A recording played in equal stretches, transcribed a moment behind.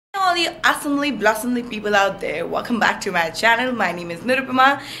you awesomely, blossomly people out there. Welcome back to my channel. My name is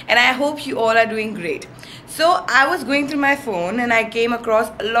Nirupama and I hope you all are doing great. So I was going through my phone and I came across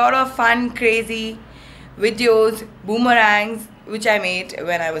a lot of fun, crazy videos, boomerangs, which I made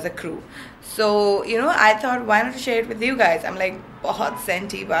when I was a crew. So, I thought why not share it with you guys. I'm like, बहुत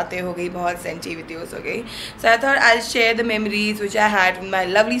senti बातें हो गई, बहुत senti videos हो गई. So I thought I'll share the memories which I had with my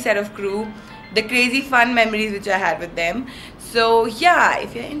lovely set of crew, the crazy fun memories which I had with them. So yeah,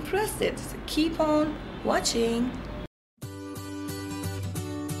 if you're interested, so keep on watching.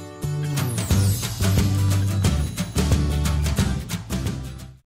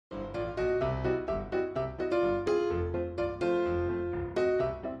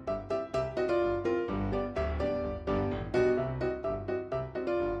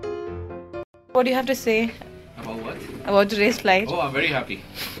 What do you have to say? About what? About today's flight? Oh, I'm very happy.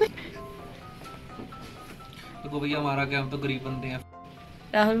 देखो भैया हमारा क्या हम तो गरीब बंदे हैं.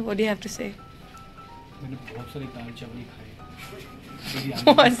 Rahul, what do you have to say? मैंने बहुत सारे दाल चावल खाए.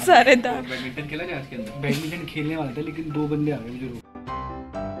 बहुत सारे दाल. बैडमिंटन खेला जाए इसके अंदर. बैडमिंटन खेलने वाला था लेकिन 2 बंदे आ गए मुझे.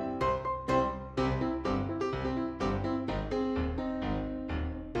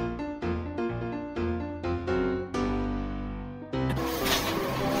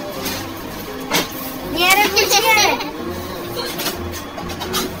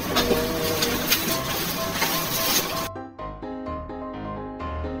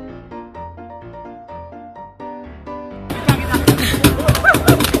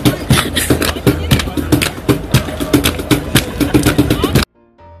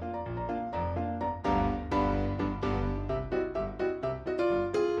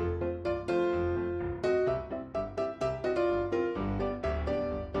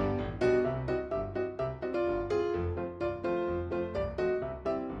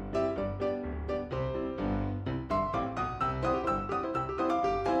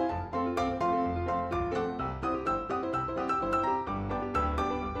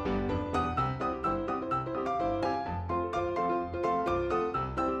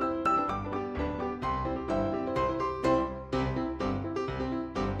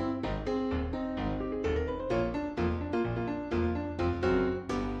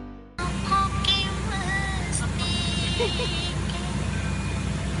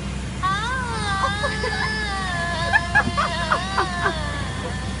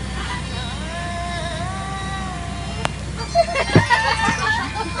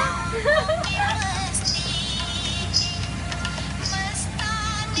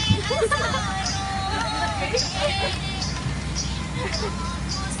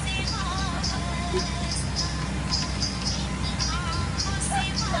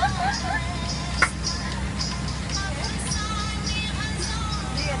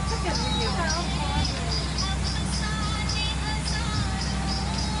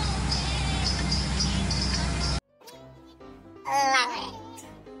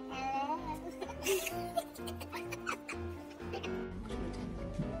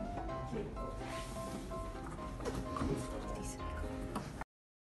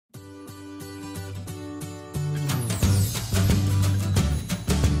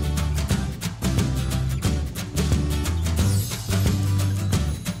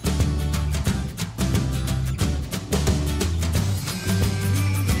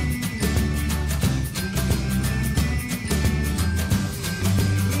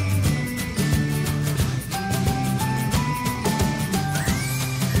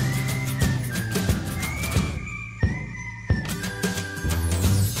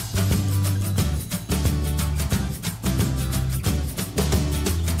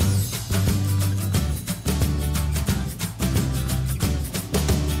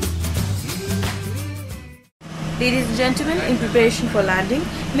 Ladies and gentlemen, in preparation for landing,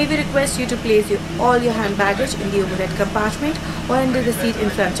 may we request you to place all your hand baggage in the overhead compartment or under the seat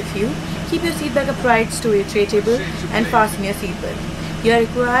in front of you. Keep your seat bag upright, stow your tray table and fasten your seatbelt. You are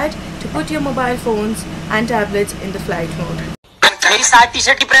required to put your mobile phones and tablets in the flight mode. मेरी 60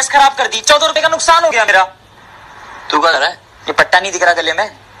 T-shirt की press खराब कर दी. 14 रुपए का नुकसान हो गया मेरा. तू क्या कर रहा है? ये पट्टा नहीं दिख रहा गले में.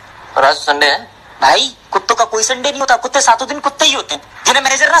 और आज संडे है. भाई कुत्तों का कोई संडे नहीं होता. कुत्ते 7 दिन कुत्ते ही होते हैं. जिन्हें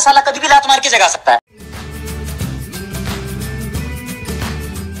मैनेजर ना साला कभी भी लात मार के जगा सकता है.